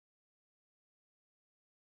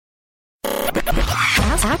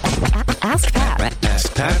AskPat.com.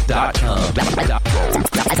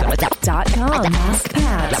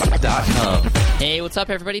 AskPat.com. Hey, what's up,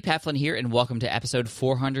 everybody? Pat Flynn here, and welcome to episode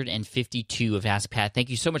 452 of Ask Pat. Thank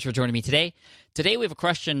you so much for joining me today. Today, we have a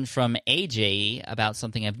question from AJ about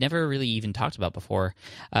something I've never really even talked about before.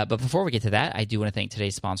 But before we get to that, I do want to thank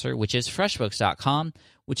today's sponsor, which is FreshBooks.com,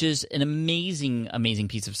 which is an amazing, amazing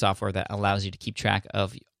piece of software that allows you to keep track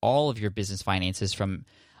of all of your business finances, from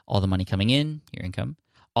all the money coming in, your income,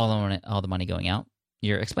 all the money going out,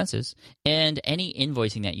 your expenses, and any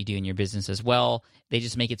invoicing that you do in your business as well. They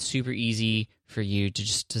just make it super easy for you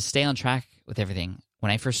to stay on track with everything.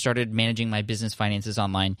 When I first started managing my business finances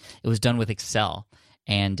online, it was done with Excel,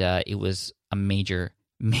 and it was a major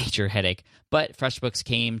headache. But FreshBooks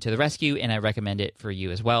came to the rescue, and I recommend it for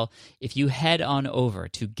you as well. If you head on over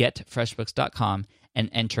to getfreshbooks.com and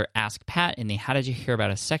enter Ask Pat in the How Did You Hear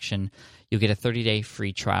About Us section, you'll get a 30-day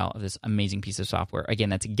free trial of this amazing piece of software. Again,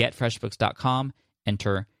 that's getfreshbooks.com.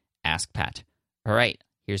 Enter Ask Pat. All right,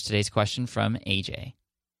 here's today's question from AJ.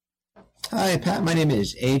 Hi, Pat. My name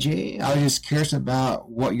is AJ. I was just curious about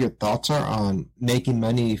what your thoughts are on making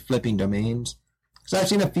money flipping domains. Because I've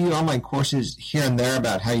seen a few online courses here and there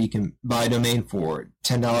about how you can buy a domain for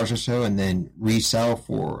 $10 or so and then resell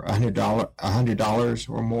for $100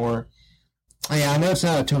 or more. I know it's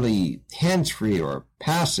not a totally hands-free or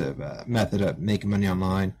passive method of making money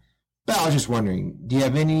online, but I was just wondering, do you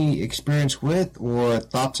have any experience with or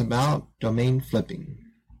thoughts about domain flipping?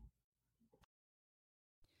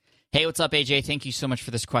 Hey, what's up, AJ? Thank you so much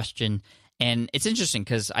for this question. And it's interesting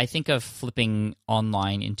because I think of flipping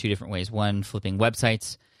online in two different ways. One, flipping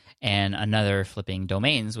websites, and another, flipping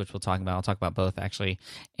domains, which we'll talk about. I'll talk about both, actually.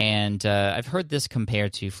 And I've heard this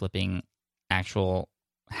compared to flipping actual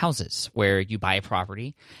houses, where you buy a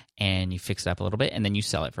property and you fix it up a little bit and then you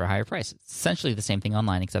sell it for a higher price. It's essentially the same thing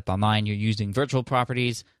online, except online you're using virtual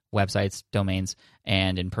properties, websites, domains,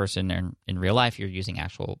 and in person and in real life you're using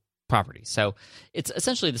actual properties. So it's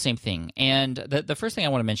essentially the same thing. And the first thing I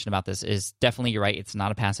want to mention about this is definitely, you're right, it's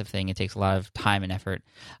not a passive thing. It takes a lot of time and effort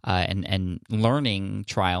and learning,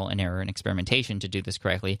 trial and error and experimentation to do this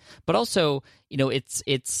correctly. But also,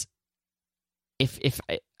 it's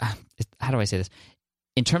how do I say this?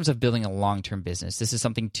 In terms of building a long-term business, this is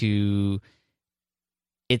something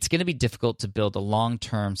it's going to be difficult to build a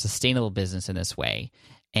long-term sustainable business in this way.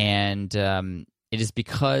 And it is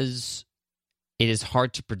because it is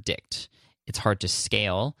hard to predict. It's hard to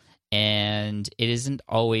scale, and it isn't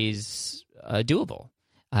always doable.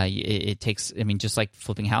 It takes, just like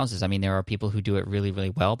flipping houses. There are people who do it really, really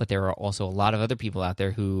well, but there are also a lot of other people out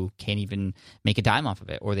there who can't even make a dime off of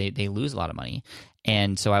it, or they lose a lot of money.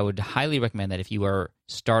 And so I would highly recommend that if you are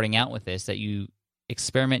starting out with this, that you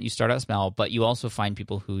experiment, you start out small, but you also find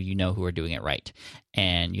people who who are doing it right,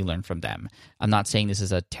 and you learn from them. I'm not saying this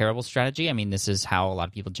is a terrible strategy. This is how a lot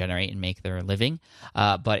of people generate and make their living.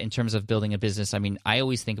 But in terms of building a business, I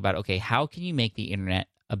always think about, okay, how can you make the internet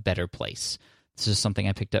a better place? This is something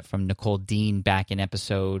I picked up from Nicole Dean back in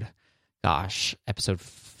episode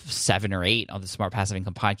 7 or 8 of the Smart Passive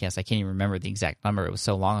Income podcast. I can't even remember the exact number. It was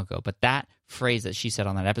so long ago. But that phrase that she said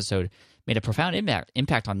on that episode made a profound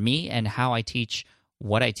impact on me and how I teach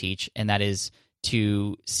what I teach, and that is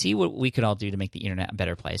to see what we could all do to make the internet a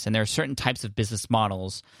better place. And there are certain types of business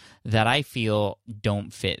models that I feel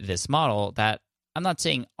don't fit this model, that I'm not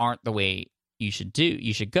saying aren't the way you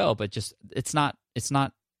should go, but just it's not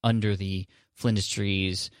under the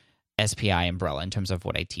Flindustries SPI umbrella in terms of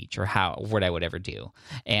what I teach or what I would ever do.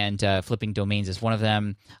 And flipping domains is one of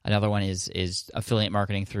them. Another one is affiliate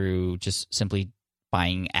marketing through just simply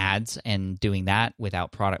buying ads and doing that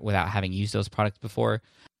without having used those products before.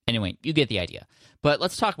 Anyway, you get the idea. But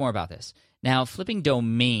let's talk more about this. Now, flipping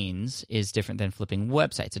domains is different than flipping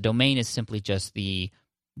websites. A domain is simply just the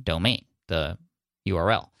domain, the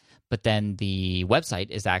URL. But then the website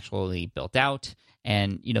is actually built out,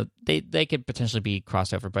 and they could potentially be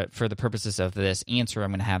crossed over. But for the purposes of this answer,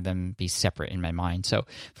 I'm going to have them be separate in my mind. So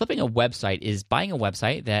flipping a website is buying a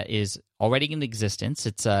website that is already in existence.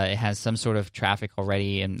 It has some sort of traffic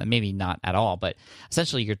already, and maybe not at all. But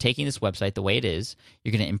essentially, you're taking this website the way it is,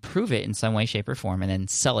 you're going to improve it in some way, shape, or form, and then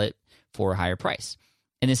sell it for a higher price.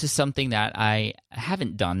 And this is something that I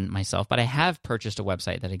haven't done myself, but I have purchased a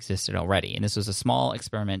website that existed already. And this was a small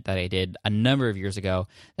experiment that I did a number of years ago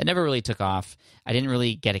that never really took off. I didn't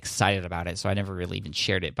really get excited about it, so I never really even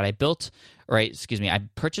shared it. But I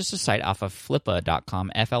purchased a site off of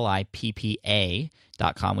Flippa.com,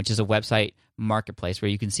 Flippa.com, which is a website marketplace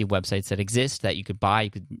where you can see websites that exist that you could buy.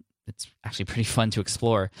 You could it's actually pretty fun to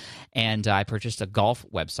explore. And I purchased a golf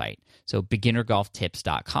website, so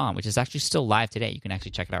beginnergolftips.com, which is actually still live today. You can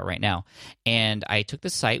actually check it out right now. And I took the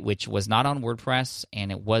site, which was not on WordPress,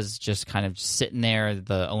 and it was just kind of sitting there.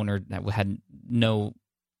 The owner had no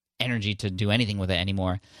energy to do anything with it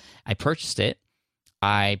anymore. I purchased it.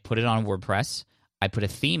 I put it on WordPress. I put a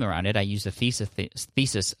theme around it. I used a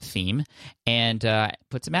thesis theme and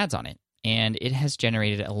put some ads on it. And it has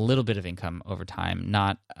generated a little bit of income over time.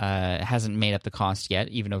 Not hasn't made up the cost yet,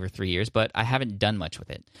 even over 3 years, but I haven't done much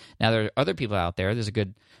with it. Now, there are other people out there. There's a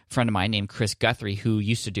good friend of mine named Chris Guthrie who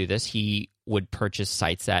used to do this. He would purchase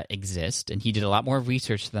sites that exist, and he did a lot more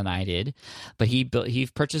research than I did. But he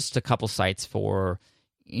purchased a couple sites for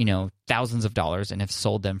thousands of dollars and have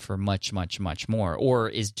sold them for much, much, much more, or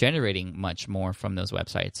is generating much more from those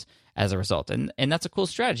websites as a result. And that's a cool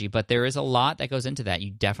strategy, but there is a lot that goes into that. You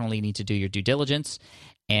definitely need to do your due diligence.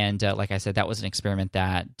 And like I said, that was an experiment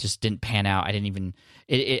that just didn't pan out. I didn't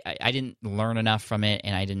learn enough from it,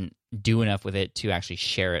 and I didn't do enough with it to actually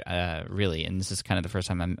share it, really. And this is kind of the first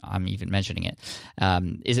time I'm even mentioning it.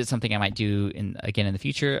 Is it something I might do again in the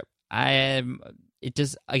future? It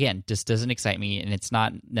just doesn't excite me, and it's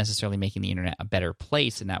not necessarily making the internet a better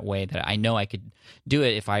place in that way that I know I could do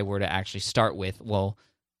it if I were to actually start with, well,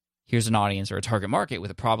 here's an audience or a target market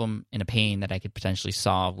with a problem and a pain that I could potentially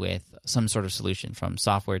solve with some sort of solution, from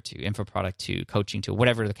software to info product to coaching to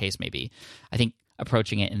whatever the case may be. I think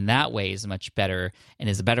approaching it in that way is much better and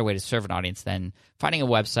is a better way to serve an audience than finding a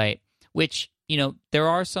website, which, there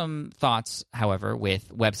are some thoughts, however,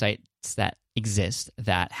 with websites that exist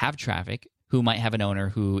that have traffic, who might have an owner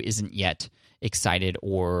who isn't yet excited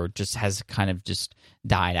or just has kind of just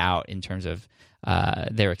died out in terms of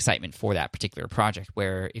their excitement for that particular project,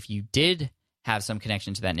 where if you did have some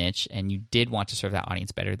connection to that niche and you did want to serve that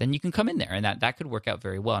audience better, then you can come in there, and that could work out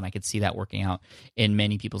very well, and I could see that working out in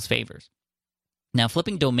many people's favors. Now,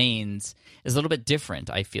 flipping domains is a little bit different,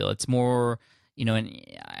 I feel. It's more, and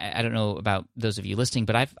I don't know about those of you listening,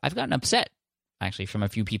 but I've gotten upset actually from a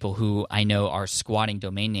few people who I know are squatting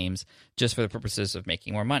domain names just for the purposes of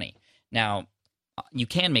making more money. Now, you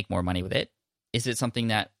can make more money with it. Is it something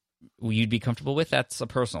that you'd be comfortable with? That's a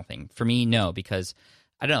personal thing. For me, no, because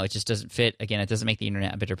I don't know, it just doesn't fit. Again, it doesn't make the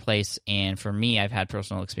internet a better place. And for me, I've had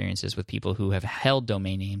personal experiences with people who have held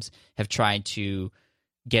domain names, have tried to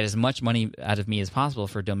get as much money out of me as possible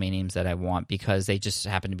for domain names that I want because they just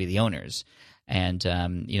happen to be the owners. And,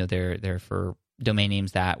 they're for domain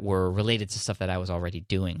names that were related to stuff that I was already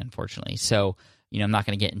doing, unfortunately. So, I'm not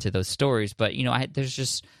going to get into those stories, but, there's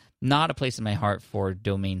just not a place in my heart for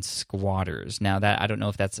domain squatters. Now, that I don't know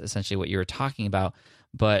if that's essentially what you were talking about,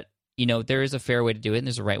 but, there is a fair way to do it, and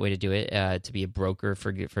there's a right way to do it, to be a broker, for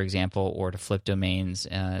example, or to flip domains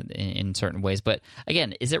in certain ways. But,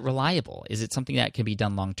 again, is it reliable? Is it something that can be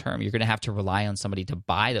done long-term? You're going to have to rely on somebody to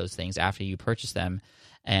buy those things after you purchase them,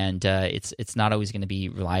 and it's not always going to be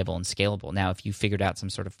reliable and scalable. Now, if you figured out some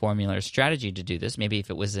sort of formula or strategy to do this, maybe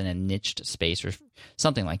if it was in a niched space or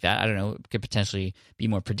something like that, I don't know, it could potentially be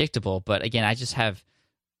more predictable. But again, I just have,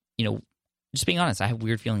 just being honest, I have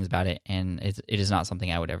weird feelings about it, and it is not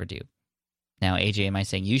something I would ever do. Now, AJ, am I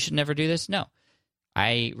saying you should never do this? No.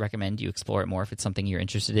 I recommend you explore it more if it's something you're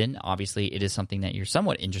interested in. Obviously, it is something that you're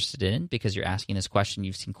somewhat interested in because you're asking this question.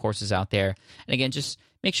 You've seen courses out there. And again, just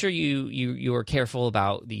make sure you are careful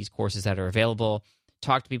about these courses that are available.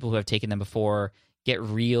 Talk to people who have taken them before. Get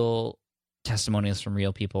real testimonials from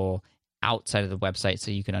real people outside of the website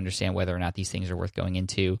so you can understand whether or not these things are worth going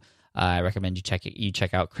into. I recommend you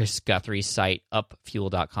check out Chris Guthrie's site.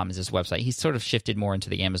 Upfuel.com is his website. He's sort of shifted more into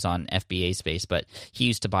the Amazon FBA space, but he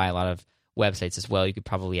used to buy a lot of websites as well. You could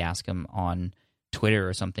probably ask him on Twitter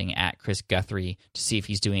or something at Chris Guthrie to see if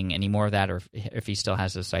he's doing any more of that or if he still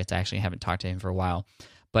has those sites. I actually haven't talked to him for a while,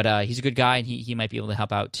 but he's a good guy and he might be able to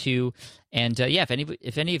help out too. And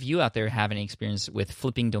if any of you out there have any experience with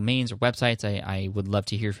flipping domains or websites, I would love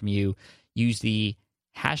to hear from you. Use the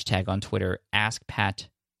hashtag on Twitter,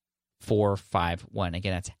 AskPat451.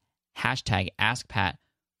 Again, that's hashtag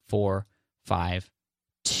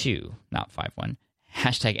AskPat452, not 51.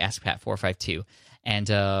 Hashtag AskPat452, and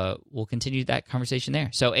we'll continue that conversation there.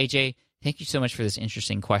 So, AJ, thank you so much for this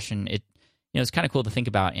interesting question. It's kind of cool to think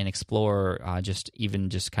about and explore, just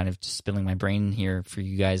kind of spilling my brain here for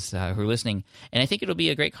you guys who are listening. And I think it'll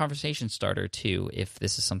be a great conversation starter, too, if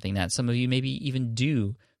this is something that some of you maybe even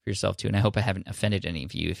do for yourself, too. And I hope I haven't offended any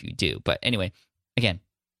of you if you do. But anyway, again,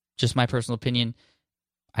 just my personal opinion.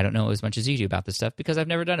 I don't know as much as you do about this stuff because I've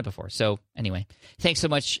never done it before. So anyway, thanks so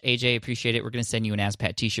much, AJ. Appreciate it. We're going to send you an Ask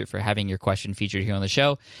Pat t-shirt for having your question featured here on the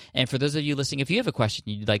show. And for those of you listening, if you have a question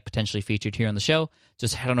you'd like potentially featured here on the show,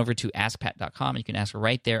 just head on over to askpat.com. You can ask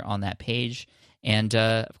right there on that page. And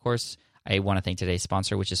of course, I want to thank today's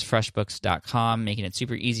sponsor, which is FreshBooks.com, making it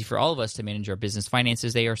super easy for all of us to manage our business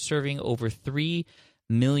finances. They are serving over 3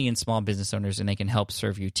 million small business owners, and they can help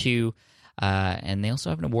serve you too. And they also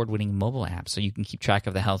have an award-winning mobile app, so you can keep track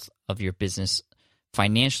of the health of your business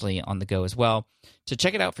financially on the go as well. To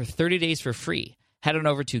check it out for 30 days for free, head on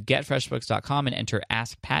over to getfreshbooks.com and enter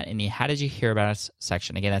Ask Pat in the How Did You Hear About Us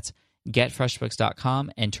section. Again, that's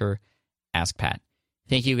getfreshbooks.com, enter Ask Pat.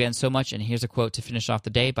 Thank you again so much, and here's a quote to finish off the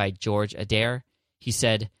day by George Adair. He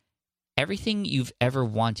said, "Everything you've ever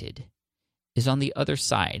wanted is on the other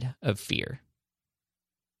side of fear."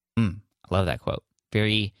 I love that quote.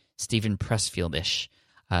 Very Stephen Pressfield-ish,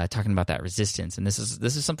 talking about that resistance. And this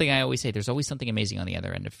is something I always say. There's always something amazing on the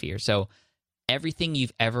other end of fear. So everything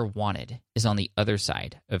you've ever wanted is on the other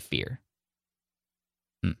side of fear.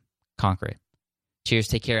 Conquer it. Cheers,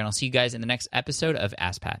 take care, and I'll see you guys in the next episode of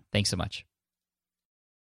Ask Pat. Thanks so much.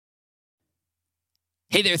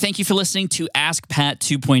 Hey there, thank you for listening to Ask Pat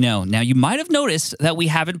 2.0. Now, you might have noticed that we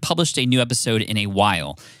haven't published a new episode in a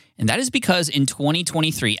while. And that is because in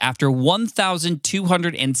 2023, after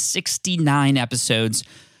 1,269 episodes,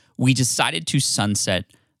 we decided to sunset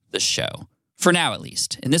the show. For now, at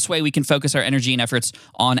least. In this way, we can focus our energy and efforts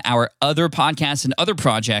on our other podcasts and other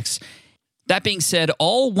projects. That being said,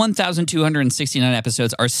 all 1,269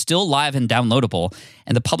 episodes are still live and downloadable,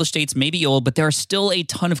 and the published dates may be old, but there are still a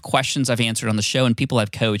ton of questions I've answered on the show and people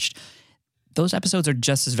I've coached. Those episodes are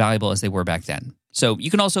just as valuable as they were back then. So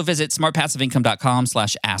you can also visit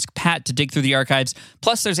smartpassiveincome.com/askpat to dig through the archives.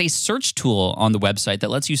 Plus, there's a search tool on the website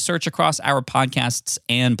that lets you search across our podcasts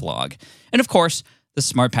and blog. And of course, the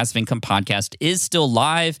Smart Passive Income podcast is still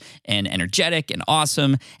live and energetic and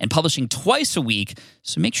awesome and publishing twice a week.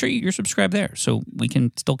 So make sure you're subscribed there so we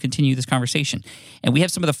can still continue this conversation. And we have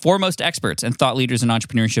some of the foremost experts and thought leaders in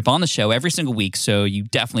entrepreneurship on the show every single week, so you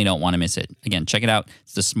definitely don't want to miss it. Again, check it out.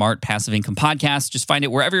 It's the Smart Passive Income podcast. Just find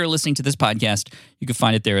it wherever you're listening to this podcast. You can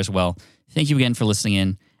find it there as well. Thank you again for listening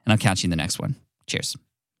in, and I'll catch you in the next one. Cheers.